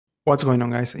What's going on,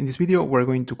 guys? In this video, we're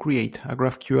going to create a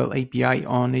GraphQL API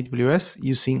on AWS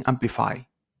using Amplify.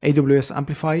 AWS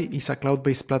Amplify is a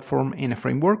cloud-based platform and a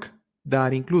framework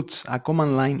that includes a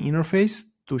command line interface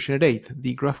to generate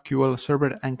the GraphQL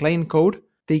server and client code,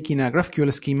 taking a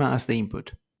GraphQL schema as the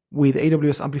input. With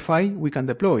AWS Amplify, we can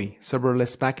deploy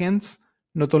serverless backends,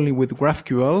 not only with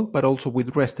GraphQL, but also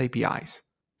with REST APIs.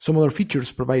 Some other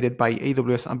features provided by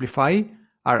AWS Amplify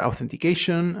are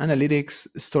authentication, analytics,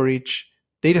 storage,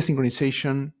 data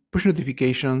synchronization, push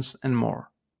notifications, and more.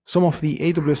 Some of the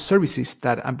AWS services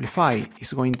that Amplify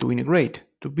is going to integrate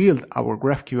to build our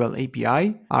GraphQL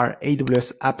API are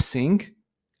AWS AppSync,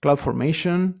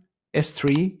 CloudFormation,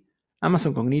 S3,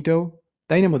 Amazon Cognito,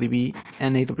 DynamoDB,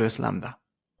 and AWS Lambda.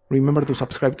 Remember to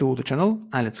subscribe to the channel,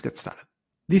 and let's get started.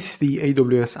 This is the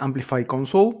AWS Amplify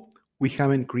Console. We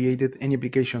haven't created any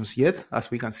applications yet, as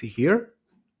we can see here.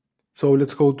 So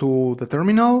let's go to the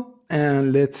terminal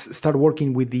and let's start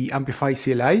working with the Amplify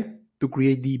CLI to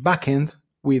create the backend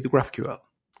with GraphQL.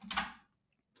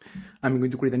 I'm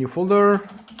going to create a new folder,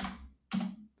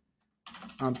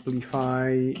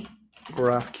 Amplify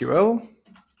GraphQL.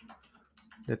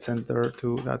 Let's enter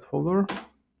to that folder.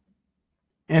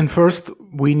 And first,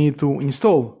 we need to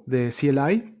install the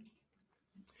CLI,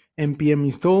 npm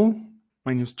install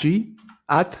 -g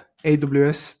at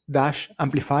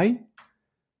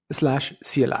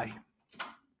aws-amplify/CLI.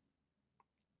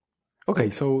 Okay,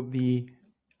 so the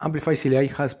Amplify CLI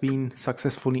has been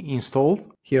successfully installed.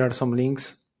 Here are some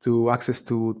links to access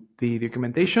to the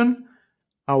documentation.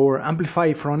 Our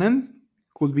Amplify frontend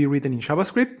could be written in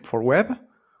JavaScript for web,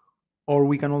 or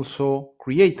we can also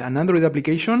create an Android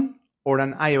application or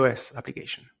an iOS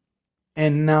application.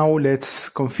 And now let's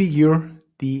configure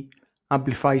the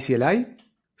Amplify CLI.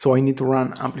 So I need to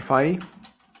run Amplify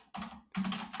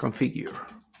configure.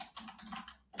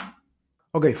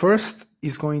 Okay, first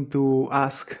is going to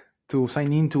ask to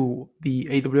sign into the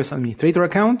AWS administrator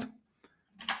account.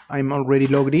 I'm already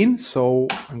logged in, so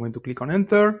I'm going to click on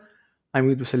enter. I'm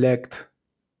going to select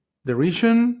the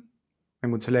region. I'm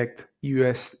going to select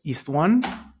US East 1.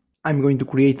 I'm going to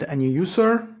create a new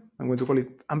user. I'm going to call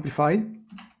it Amplify.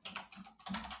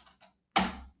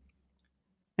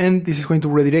 And this is going to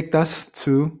redirect us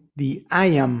to the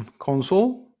IAM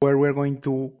console, where we're going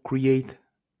to create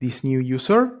this new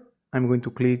user. I'm going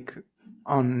to click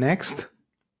on next.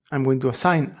 I'm going to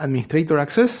assign administrator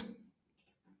access.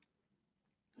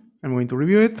 I'm going to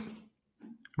review it.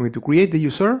 I'm going to create the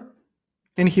user.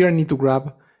 And here I need to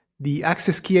grab the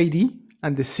access key ID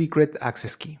and the secret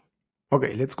access key.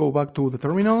 Okay, let's go back to the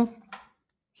terminal.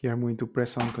 Here I'm going to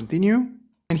press on continue.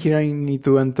 And here I need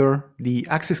to enter the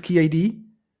access key ID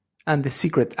and the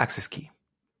secret access key.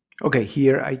 Okay,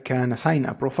 here I can assign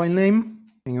a profile name.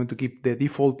 I'm going to keep the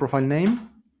default profile name.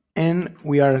 And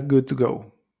we are good to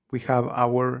go. We have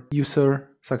our user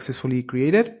successfully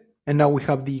created. And now we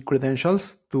have the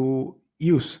credentials to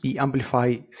use the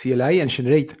Amplify CLI and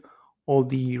generate all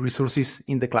the resources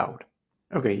in the cloud.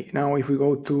 Okay, now if we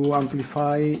go to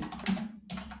Amplify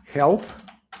help,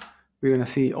 we're going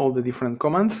to see all the different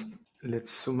commands.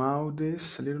 Let's zoom out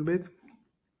this a little bit.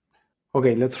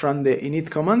 Okay, let's run the init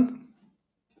command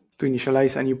to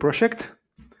initialize a new project.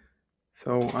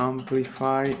 So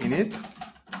Amplify init.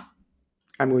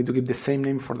 I'm going to give the same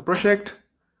name for the project.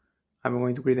 I'm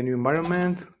going to create a new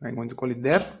environment. I'm going to call it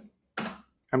dev.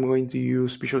 I'm going to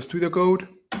use Visual Studio Code.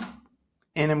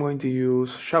 And I'm going to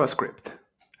use JavaScript.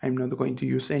 I'm not going to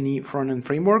use any front-end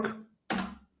framework.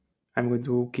 I'm going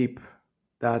to keep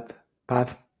that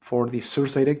path for the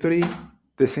source directory,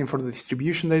 the same for the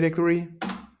distribution directory.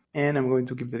 And I'm going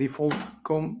to keep the default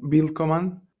build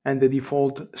command and the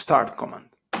default start command.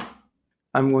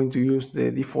 I'm going to use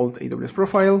the default AWS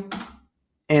profile.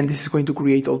 And this is going to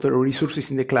create all the resources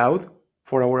in the cloud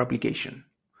for our application.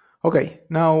 Okay,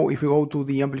 now if we go to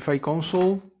the Amplify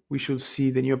console, we should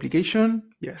see the new application.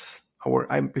 Yes, our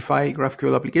Amplify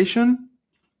GraphQL application.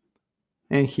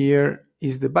 And here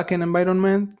is the backend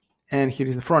environment, and here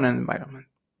is the front-end environment.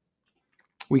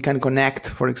 We can connect,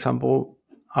 for example,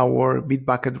 our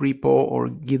Bitbucket repo or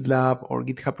GitLab or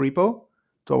GitHub repo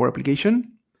to our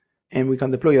application. And we can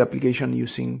deploy the application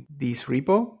using this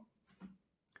repo.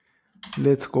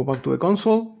 Let's go back to the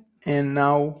console, and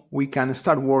now we can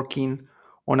start working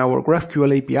on our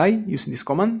GraphQL API using this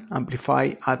command,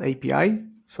 amplify add API.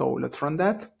 So let's run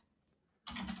that.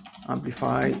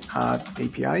 Amplify add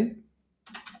API.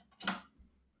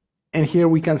 And here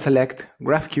we can select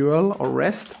GraphQL or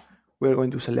REST. We're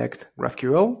going to select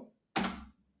GraphQL.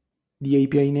 The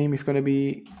API name is going to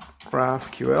be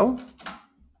GraphQL.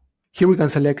 Here we can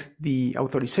select the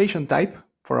authorization type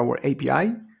for our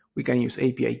API. We can use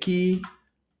API key,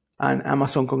 an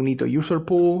Amazon Cognito user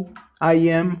pool,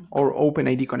 IAM, or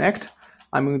OpenID Connect,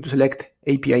 I'm going to select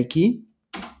API key.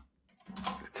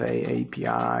 Let's say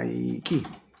API key.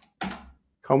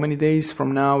 How many days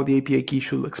from now the API key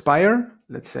should expire?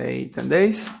 Let's say 10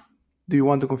 days. Do you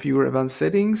want to configure advanced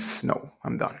settings? No,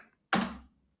 I'm done.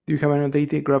 Do you have an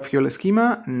annotated GraphQL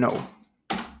schema? No.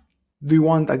 Do you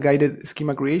want a guided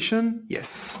schema creation?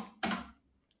 Yes.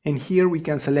 And here we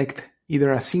can select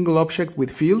either a single object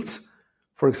with fields,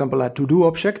 for example, a to-do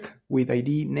object with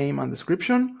ID, name, and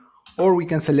description, or we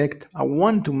can select a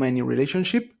one-to-many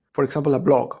relationship, for example, a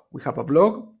blog. We have a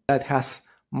blog that has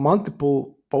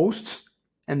multiple posts,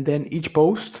 and then each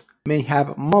post may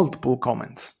have multiple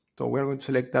comments. So we're going to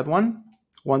select that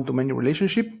one-to-many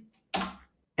relationship.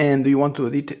 And do you want to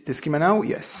edit the schema now?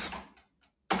 Yes.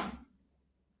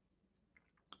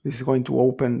 This is going to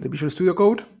open the Visual Studio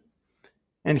Code.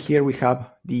 And here we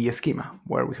have the schema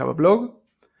where we have a blog.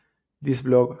 This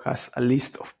blog has a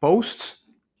list of posts,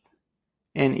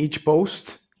 and each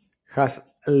post has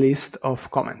a list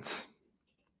of comments.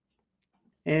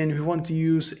 And if we want to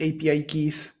use API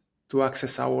keys to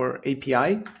access our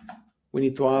API, we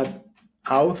need to add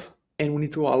auth, and we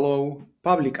need to allow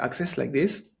public access like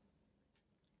this.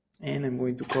 And I'm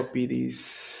going to copy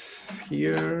this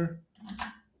here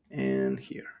and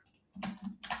here.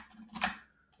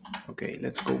 Okay,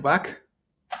 let's go back.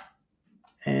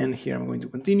 And here I'm going to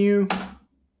continue.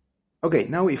 Okay,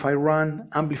 now if I run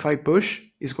Amplify push,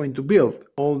 it's going to build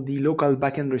all the local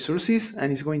backend resources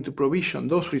and it's going to provision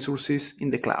those resources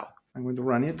in the cloud. I'm going to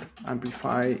run it,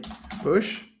 Amplify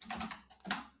push.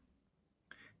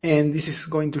 And this is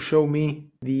going to show me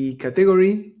the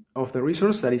category of the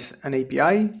resource, that is an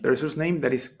API, the resource name,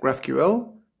 that is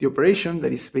GraphQL, the operation,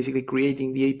 that is basically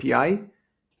creating the API,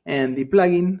 and the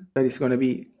plugin, that is going to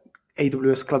be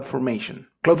AWS CloudFormation.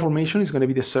 CloudFormation is going to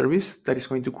be the service that is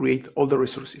going to create all the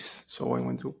resources. So I'm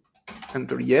going to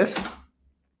enter yes.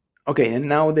 Okay, and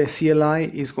now the CLI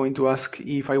is going to ask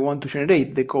if I want to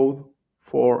generate the code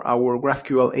for our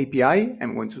GraphQL API.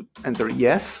 I'm going to enter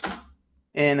yes,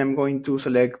 and I'm going to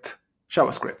select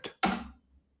JavaScript.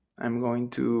 I'm going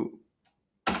to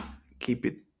keep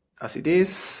it as it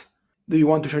is. Do you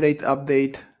want to generate,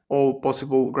 update all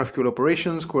possible GraphQL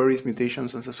operations, queries,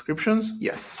 mutations, and subscriptions?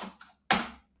 Yes.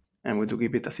 I'm going to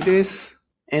keep it as it is.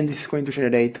 And this is going to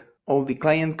generate all the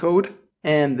client code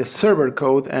and the server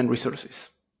code and resources.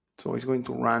 So it's going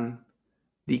to run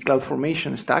the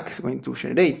CloudFormation stack. It's going to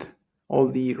generate all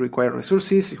the required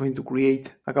resources. It's going to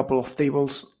create a couple of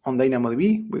tables on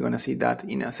DynamoDB. We're going to see that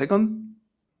in a second.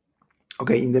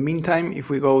 Okay, in the meantime,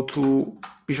 if we go to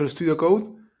Visual Studio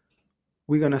Code,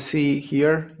 we're going to see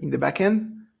here in the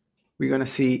backend, we're going to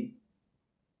see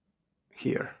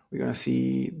here, we're going to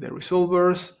see the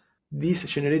resolvers. These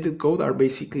generated code are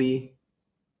basically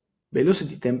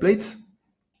velocity templates.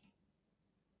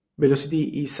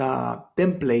 Velocity is a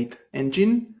template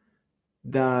engine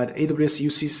that AWS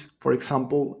uses, for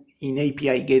example, in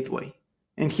API Gateway.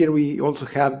 And here we also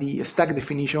have the stack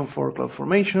definition for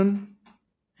CloudFormation.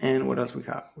 And what else we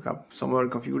have? We have some other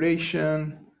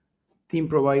configuration, team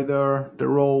provider, the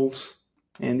roles,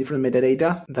 and different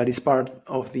metadata that is part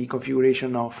of the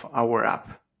configuration of our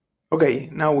app. Okay,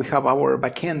 now we have our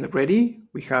backend ready.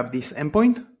 We have this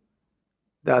endpoint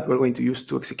that we're going to use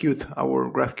to execute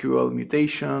our GraphQL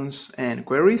mutations and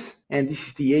queries. And this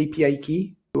is the API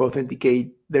key to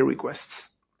authenticate the requests.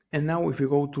 And now if we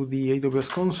go to the AWS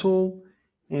console,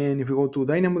 and if we go to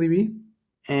DynamoDB,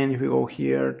 and if we go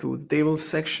here to the tables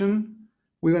section,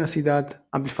 we're going to see that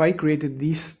Amplify created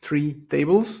these three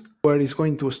tables where it's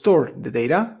going to store the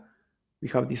data. We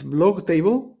have this blog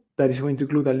table that is going to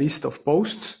include a list of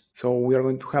posts. So we are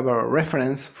going to have a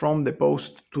reference from the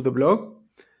post to the blog.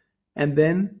 And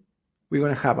then we're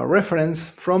going to have a reference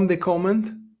from the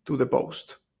comment to the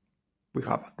post. We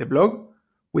have the blog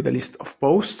with a list of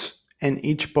posts and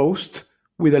each post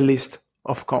with a list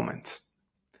of comments.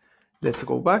 Let's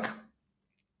go back.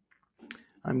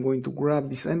 I'm going to grab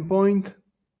this endpoint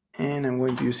and I'm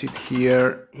going to use it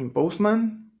here in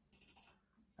Postman.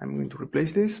 I'm going to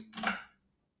replace this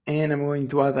and I'm going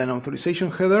to add an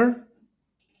authorization header.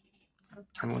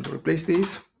 I'm going to replace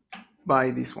this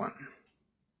by this one.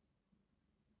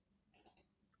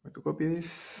 I'm going to copy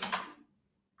this.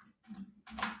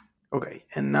 Okay,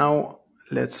 and now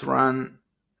let's run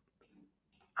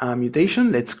a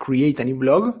mutation. Let's create a new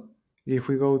blog. If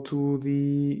we go to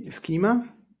the schema,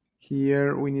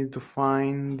 here we need to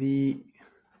find the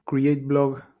create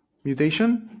blog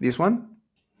mutation, this one.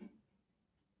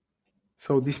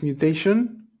 So this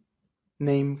mutation,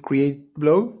 name create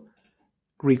blog,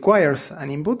 requires an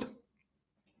input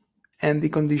and the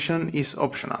condition is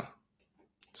optional.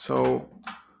 So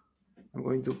I'm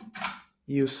going to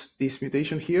use this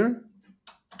mutation here.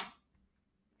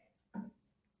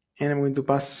 And I'm going to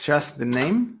pass just the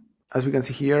name. As we can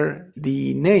see here,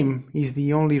 the name is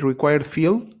the only required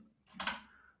field.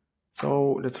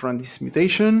 So let's run this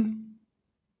mutation.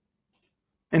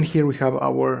 And here we have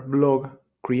our blog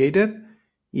created.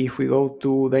 If we go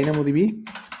to DynamoDB,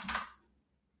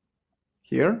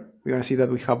 here we're going to see that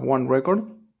we have one record.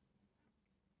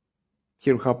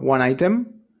 Here we have one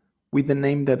item with the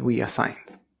name that we assigned.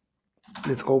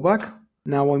 Let's go back.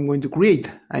 Now I'm going to create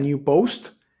a new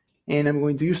post, and I'm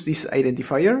going to use this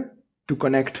identifier to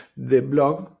connect the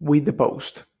blog with the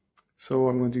post. So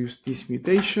I'm going to use this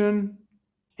mutation,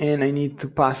 and I need to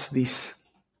pass this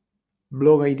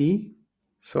blog ID.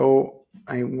 So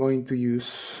I'm going to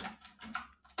use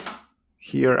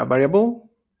here a variable,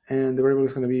 and the variable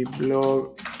is going to be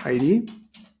blog ID,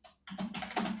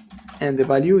 and the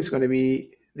value is going to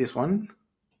be this one.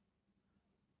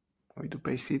 I'm going to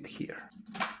paste it here.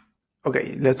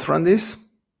 Okay, let's run this.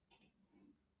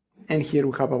 And here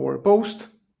we have our post,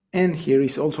 and here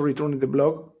is also returning the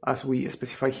blog as we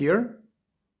specify here.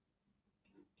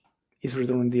 It's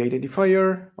returning the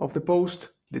identifier of the post,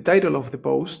 the title of the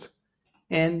post,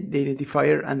 and the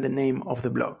identifier and the name of the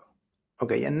blog.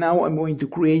 Okay, and now I'm going to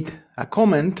create a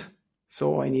comment.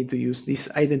 So I need to use this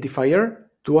identifier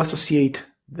to associate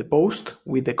the post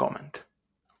with the comment.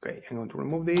 Okay, I'm going to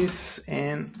remove this,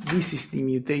 and this is the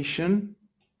mutation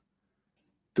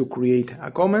to create a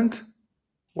comment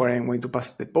where I'm going to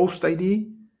pass the post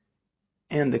ID,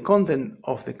 and the content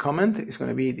of the comment is going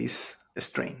to be this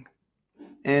string.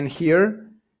 And here,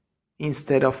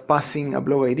 instead of passing a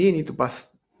blog ID, I need to pass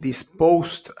this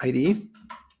post ID.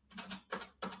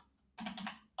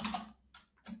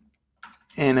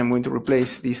 And I'm going to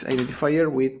replace this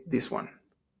identifier with this one.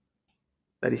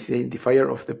 That is the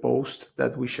identifier of the post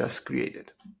that we just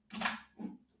created.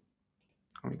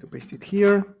 I'm going to paste it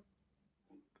here.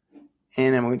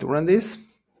 And I'm going to run this.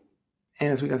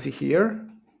 And as we can see here,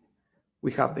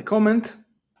 we have the comment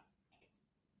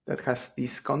that has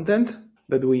this content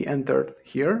that we entered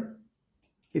here.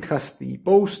 It has the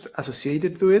post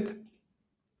associated to it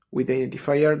with the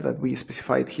identifier that we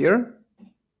specified here,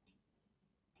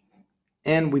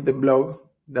 and with the blog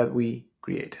that we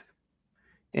created.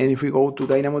 And if we go to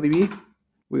DynamoDB,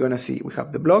 we're going to see we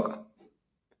have the blog,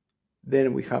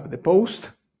 then we have the post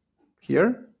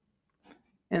here,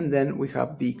 and then we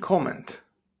have the comment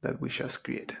that we just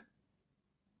created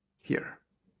here.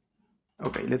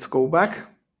 Okay, let's go back,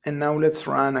 and now let's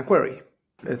run a query.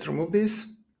 Let's remove this.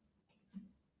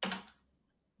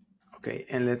 Okay,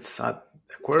 and let's add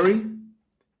a query.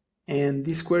 And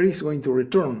this query is going to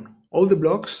return all the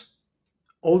blogs,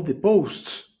 all the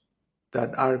posts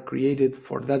that are created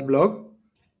for that blog,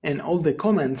 and all the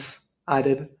comments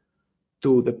added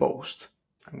to the post.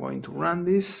 I'm going to run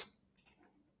this.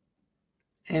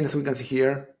 And as we can see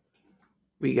here,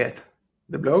 we get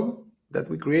the blog that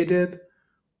we created,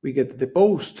 we get the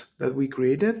post that we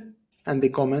created, and the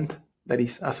comment that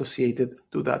is associated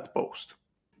to that post.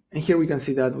 And here we can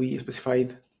see that we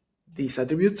specified these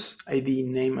attributes, ID,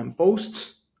 name, and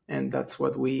posts, and that's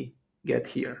what we get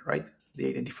here, right?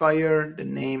 The identifier, the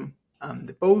name, and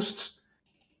the posts.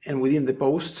 And within the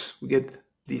posts, we get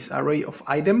this array of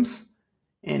items,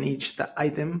 and each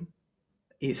item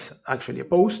is actually a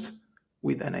post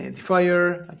with an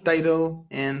identifier, a title,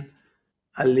 and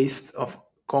a list of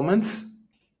comments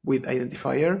with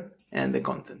identifier and the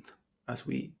content, as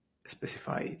we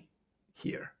specify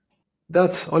here.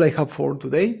 That's all I have for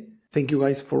today. Thank you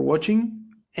guys for watching,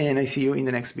 and I see you in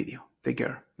the next video. Take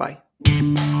care. Bye.